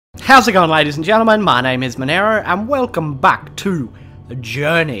How's it going, ladies and gentlemen? My name is Monero, and welcome back to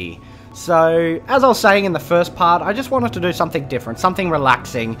Journey. So, as I was saying in the first part, I just wanted to do something different, something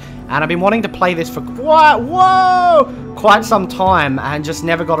relaxing, and I've been wanting to play this for quite some time, and just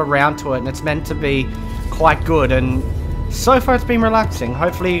never got around to it, and it's meant to be quite good, and so far it's been relaxing.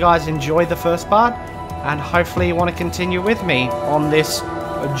 Hopefully you guys enjoyed the first part, and hopefully you want to continue with me on this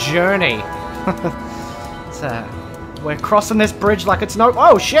journey. So, we're crossing this bridge like it's no...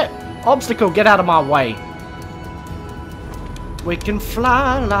 Oh, shit! Obstacle, get out of my way. We can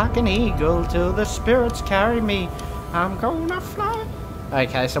fly like an eagle till the spirits carry me. I'm gonna fly.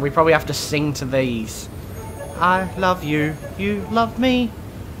 Okay, so we probably have to sing to these. I love you, you love me.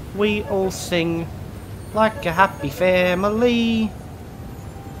 We all sing like a happy family.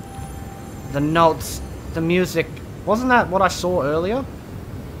 The notes, the music. Wasn't that what I saw earlier?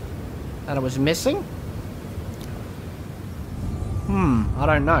 That it was missing? I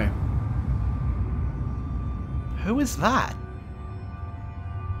don't know. Who is that?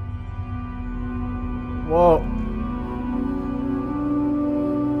 Whoa.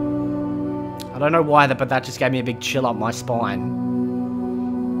 I don't know why, but that just gave me a big chill up my spine.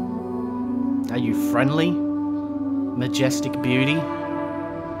 Are you friendly? Majestic beauty?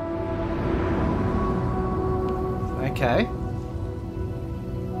 Okay.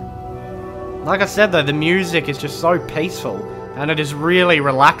 Like I said though, the music is just so peaceful. And it is really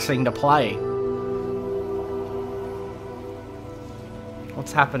relaxing to play.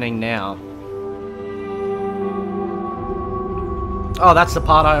 What's happening now? Oh, that's the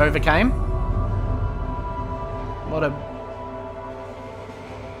part I overcame? What a...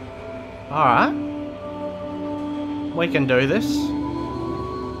 Alright. We can do this.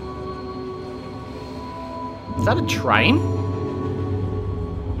 Is that a train?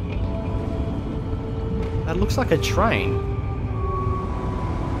 That looks like a train.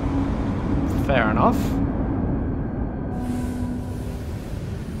 Fair enough.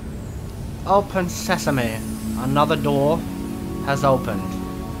 Open sesame. Another door has opened.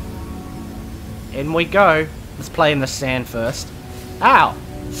 In we go. Let's play in the sand first. Ow!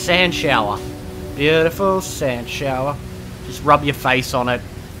 Sand shower. Beautiful sand shower. Just rub your face on it.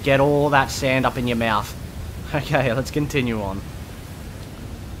 Get all that sand up in your mouth. Okay, let's continue on.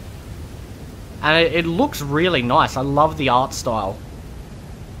 And it looks really nice. I love the art style.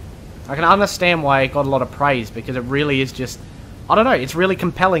 I can understand why it got a lot of praise, because it really is just... I don't know, it's really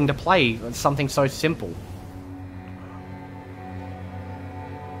compelling to play something so simple.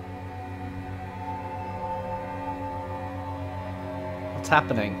 What's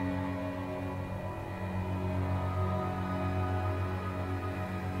happening?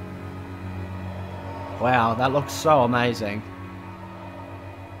 Wow, that looks so amazing.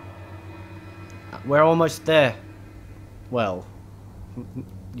 We're almost there. Well...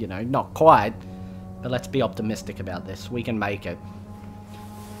 You know, not quite, but let's be optimistic about this. We can make it.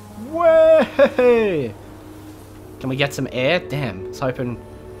 Way! Can we get some air? Damn, I was hoping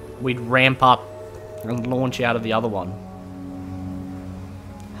we'd ramp up and launch out of the other one.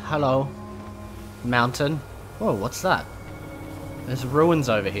 Hello, mountain. Whoa, what's that? There's ruins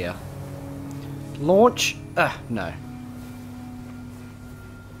over here. Launch? No.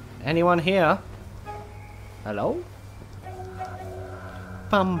 Anyone here? Hello?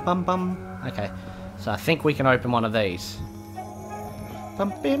 Bum bum bum. Okay, so I think we can open one of these.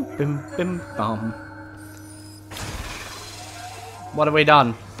 Bum bim bim bim bum. What have we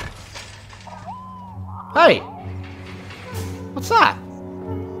done? Hey! What's that?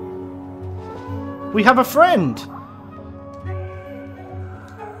 We have a friend!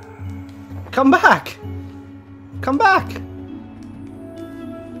 Come back! Come back!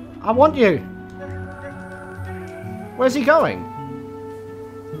 I want you! Where's he going?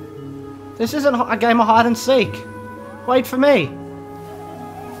 This isn't a game of hide and seek. Wait for me.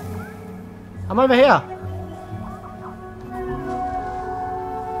 I'm over here.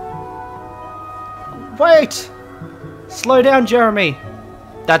 Wait! Slow down, Jeremy.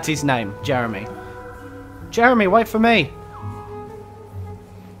 That's his name, Jeremy. Jeremy, wait for me.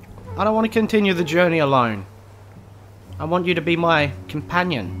 I don't want to continue the journey alone. I want you to be my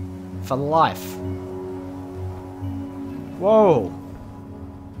companion for life. Whoa.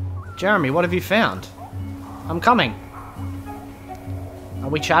 Jeremy, what have you found? I'm coming. Are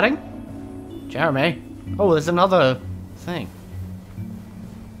we chatting? Jeremy? Oh, there's another thing.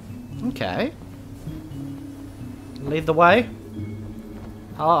 Okay. Lead the way.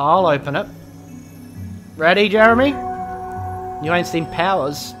 I'll open it. Ready, Jeremy? You ain't seen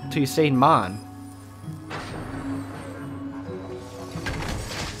powers till you seen mine.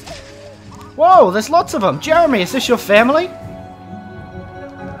 Whoa, there's lots of them. Jeremy, is this your family?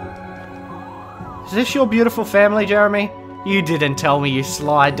 Is this your beautiful family, Jeremy? You didn't tell me, you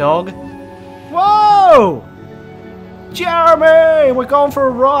sly dog. Whoa! Jeremy! We're going for a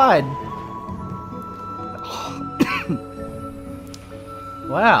ride.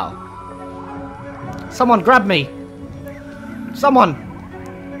 Wow. Someone grab me. Someone.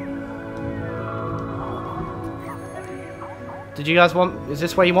 Did you guys want... Is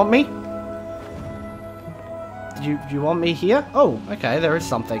this where you want me? Do you want me here? Oh, okay, there is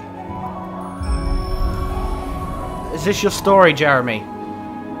something. Is this your story, Jeremy?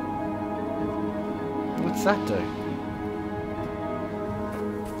 What's that do?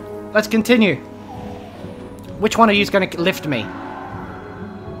 Let's continue. Which one of you is going to lift me?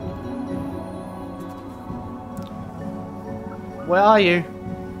 Where are you?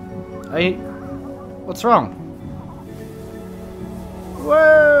 Are you... What's wrong?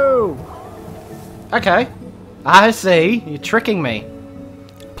 Whoa! Okay. I see. You're tricking me.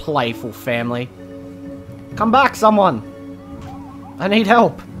 Playful family. Come back, someone. I need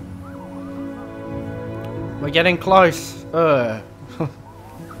help. We're getting close.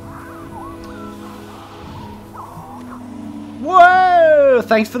 Whoa!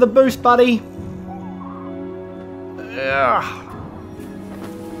 Thanks for the boost, buddy.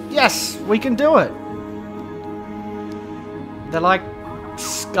 Yes, we can do it. They're like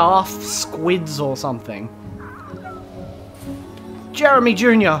scarf squids or something. Jeremy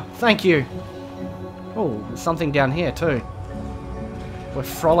Jr., thank you. Oh, there's something down here too. We're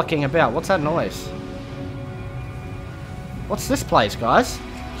frolicking about. What's that noise? What's this place, guys?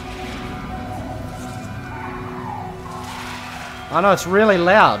 I know, it's really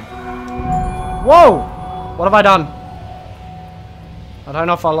loud. Whoa! What have I done? I don't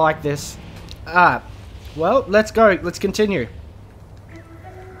know if I like this. Well, let's go. Let's continue.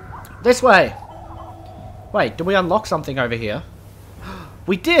 This way. Wait, did we unlock something over here?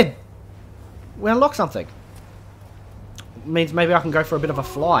 We did! We unlocked something. It means maybe I can go for a bit of a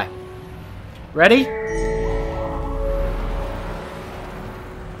fly. Ready?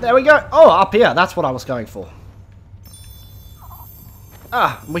 There we go. Oh, up here. That's what I was going for.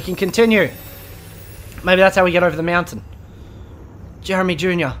 We can continue. Maybe that's how we get over the mountain. Jeremy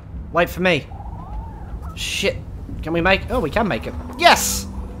Jr., wait for me. Shit. Can we make... Oh, we can make it. Yes!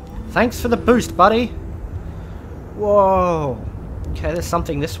 Thanks for the boost, buddy. Whoa. Okay, there's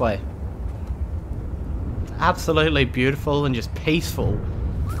something this way. It's absolutely beautiful and just peaceful.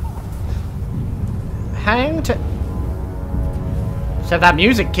 Hang to... So that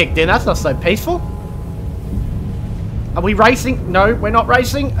music kicked in. That's not so peaceful. Are we racing? No, we're not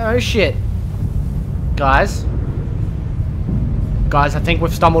racing. Oh, shit. Guys. Guys, I think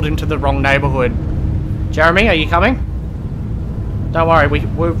we've stumbled into the wrong neighborhood. Jeremy, are you coming? Don't worry,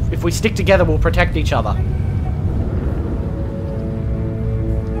 if we stick together, we'll protect each other.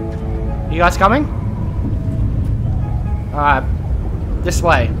 You guys coming? Alright. This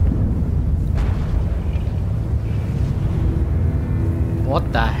way.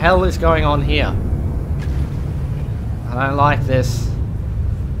 What the hell is going on here? I don't like this.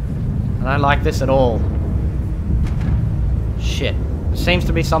 I don't like this at all. Shit. There seems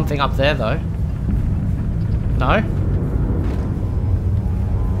to be something up there, though. No?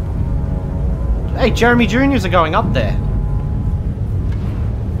 Hey, Jeremy Jr.'s are going up there.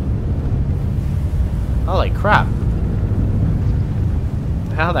 Holy crap.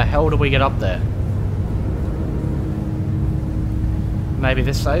 How the hell do we get up there? Maybe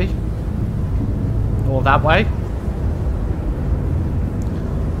this way? Or that way?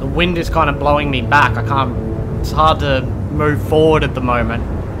 The wind is kind of blowing me back. I can't... It's hard to move forward at the moment.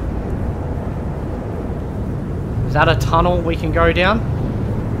 Is that a tunnel we can go down?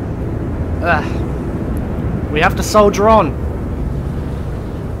 We have to soldier on.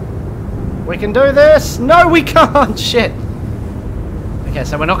 We can do this! No, we can't! Shit! Okay,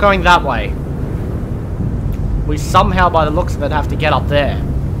 so we're not going that way. We somehow, by the looks of it, have to get up there.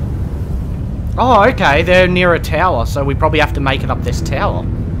 Oh, okay, they're near a tower, so we probably have to make it up this tower.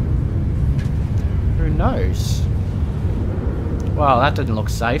 Who knows? Well, that didn't look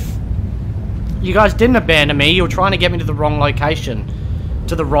safe. You guys didn't abandon me. You were trying to get me to the wrong location.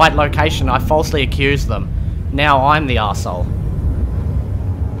 To the right location. I falsely accused them. Now I'm the arsehole.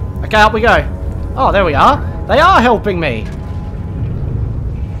 Okay, up we go. Oh, there we are. They are helping me.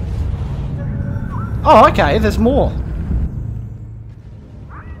 Oh, okay, there's more.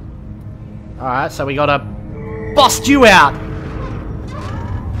 Alright, so we gotta bust you out.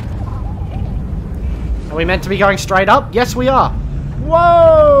 Are we meant to be going straight up? Yes, we are.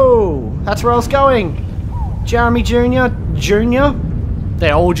 Whoa! That's where I was going. Jeremy Jr. Jr.?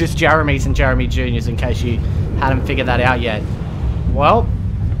 They're all just Jeremys and Jeremy Juniors in case you hadn't figured that out yet. Well,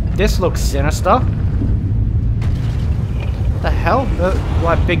 this looks sinister. The hell?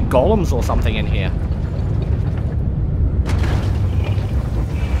 Like big golems or something in here.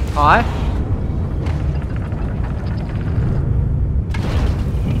 Hi.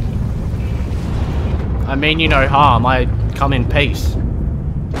 I mean you no harm. I come in peace.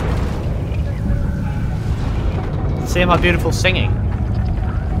 See my beautiful singing.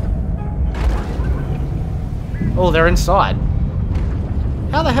 Oh, they're inside.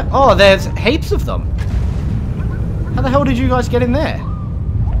 How the hell? Oh, there's heaps of them. How the hell did you guys get in there?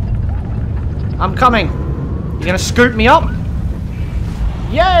 I'm coming. You gonna scoop me up?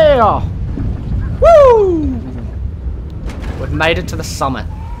 Yeah! Woo! We've made it to the summit.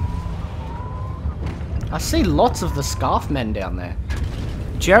 I see lots of the scarf men down there.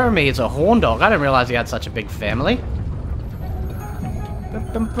 Jeremy is a horn dog. I didn't realize he had such a big family. Bum,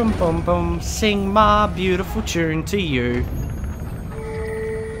 bum, bum, bum, bum. Sing my beautiful tune to you.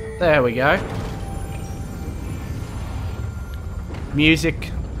 There we go. Music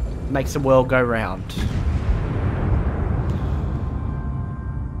makes the world go round.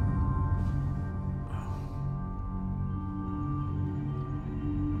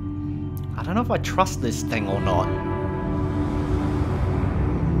 I don't know if I trust this thing or not.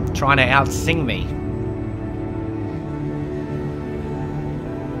 Trying to out-sing me.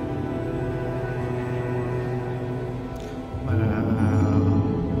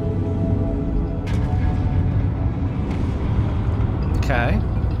 Okay.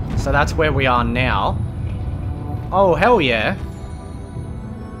 So that's where we are now. Oh, hell yeah.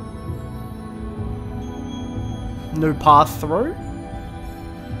 New path through?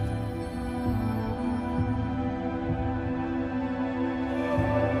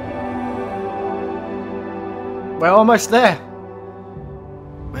 We're almost there.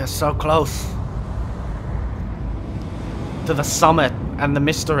 We're so close to the summit and the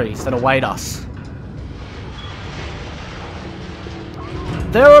mysteries that await us.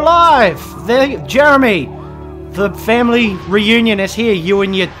 They're alive! Jeremy! The family reunion is here, you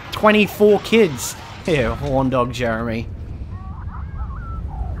and your 24 kids. Here, horn dog Jeremy.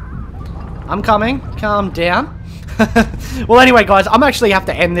 I'm coming. Calm down. Well, anyway, guys, I'm actually have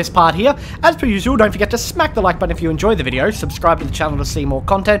to end this part here. As per usual, don't forget to smack the like button if you enjoyed the video. Subscribe to the channel to see more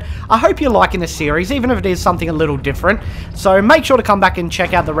content. I hope you're liking this series, even if it is something a little different. So make sure to come back and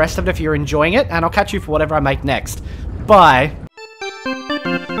check out the rest of it if you're enjoying it. And I'll catch you for whatever I make next. Bye.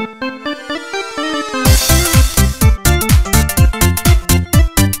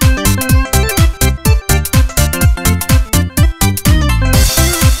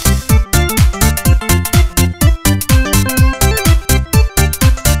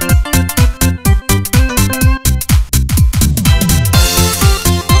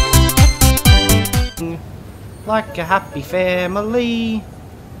 Like a happy family.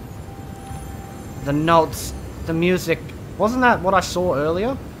 The notes, the music. Wasn't that what I saw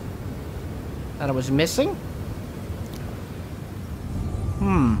earlier? That it was missing?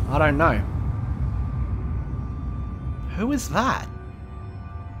 I don't know. Who is that?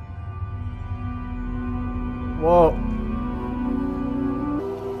 Whoa.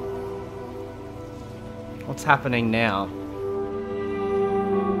 What's happening now?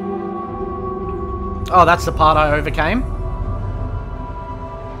 Oh, that's the part I overcame?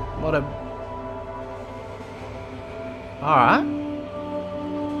 What a... Alright.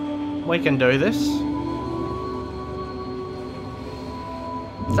 We can do this.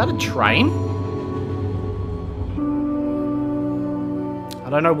 Is that a train? I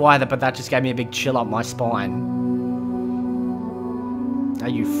don't know why, but that just gave me a big chill up my spine. Are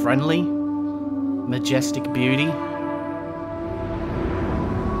you friendly? Majestic beauty?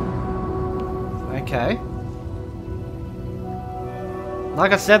 Okay.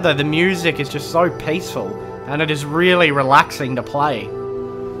 Like I said though, the music is just so peaceful, and it is really relaxing to play.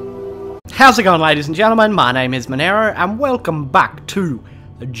 How's it going, ladies and gentlemen? My name is Monero, and welcome back to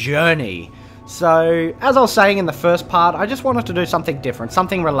Journey. So, as I was saying in the first part, I just wanted to do something different,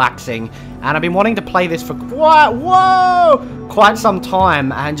 something relaxing, and I've been wanting to play this for quite some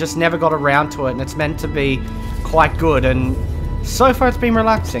time, and just never got around to it, and it's meant to be quite good, and so far it's been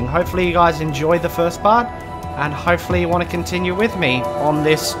relaxing. Hopefully you guys enjoyed the first part, and hopefully you want to continue with me on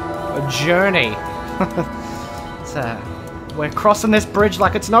this journey. So, we're crossing this bridge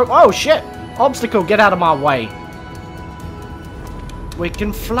like it's no... Oh shit! Obstacle, get out of my way. We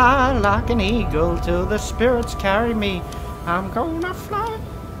can fly like an eagle till the spirits carry me. I'm gonna fly.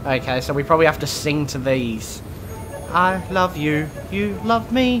 Okay, so we probably have to sing to these. I love you, you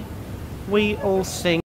love me. We all sing.